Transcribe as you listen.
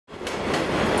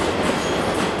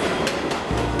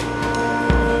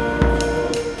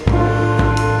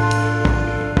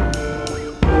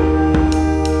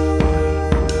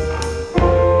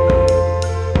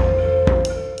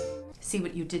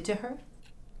did to her?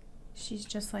 She's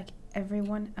just like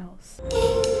everyone else. When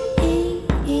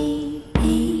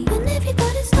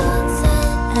everybody's dancing,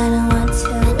 I don't want to.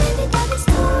 When everybody's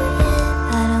talking,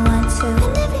 I don't want to.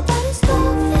 When everybody's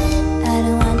laughing, I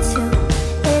don't want to.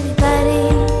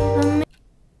 Everybody.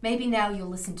 Maybe now you'll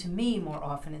listen to me more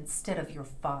often instead of your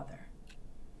father.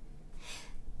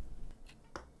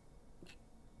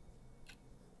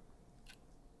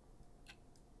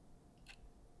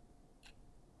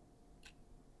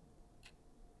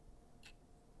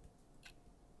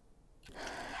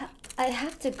 I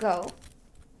have to go.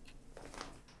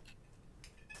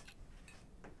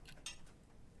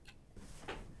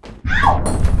 Ow!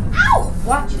 Ow!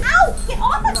 Watch it. Ow! Get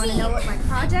off of me! Want to know what my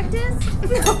project is?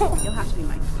 No! You'll have to be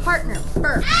my partner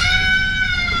first.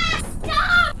 Ah!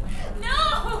 Stop! No!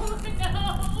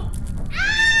 No!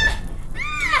 Ah!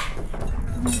 Ah!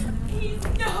 Please,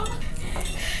 no!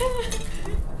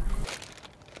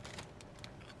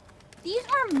 These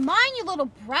are mine, you little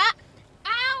brat!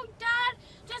 Ow, Dad!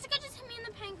 Jessica just hit me in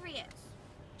the pancreas.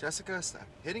 Jessica, stop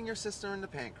hitting your sister in the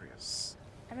pancreas.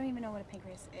 I don't even know what a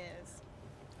pancreas is.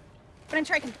 But I'm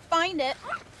sure I can find it.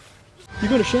 You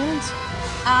going to Shannon's?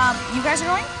 You guys are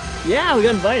going? Yeah, we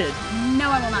got invited. No,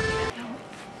 I will not be there. No,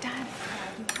 Dad,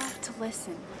 you have to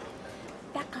listen.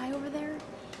 That guy over there,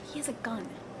 he has a gun.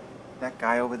 That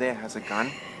guy over there has a gun?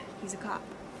 He's a cop.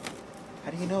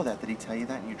 How do you know that? Did he tell you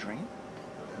that in your dream?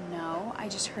 No, I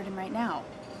just heard him right now.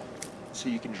 So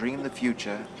you can dream the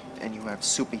future, and you have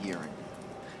super hearing.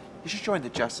 You should join the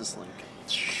Justice League.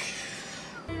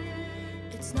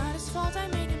 It's not his fault I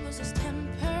made him lose his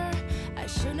temper. I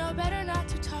should know better not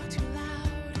to talk too loud.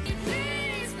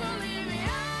 Please believe me,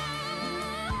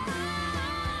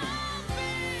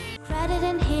 rather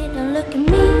than here, don't look at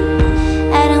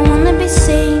me. I don't wanna be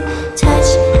seen,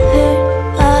 touched,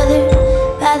 hurt, bothered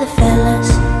by the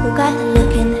fellas who got the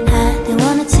look in the eye. They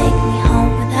wanna take me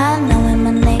home without knowing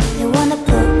my name. They wanna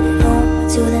put me on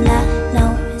to the night. No,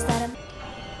 is that a...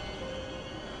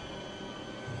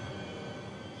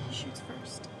 He shoots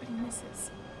first, but he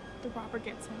misses. The robber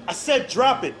gets him. I said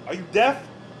drop it. Are you deaf?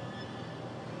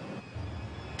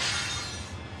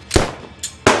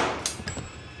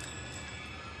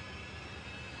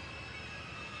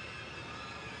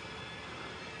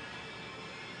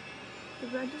 The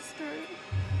register,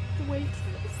 the waitress.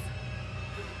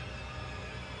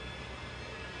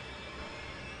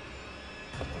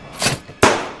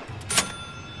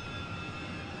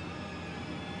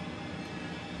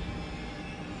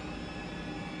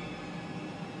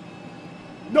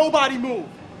 Nobody move.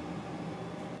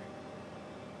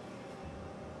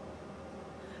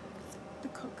 The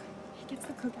cook. He gets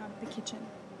the cook out of the kitchen.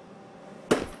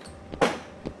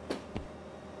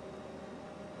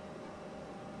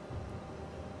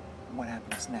 What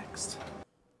happens next?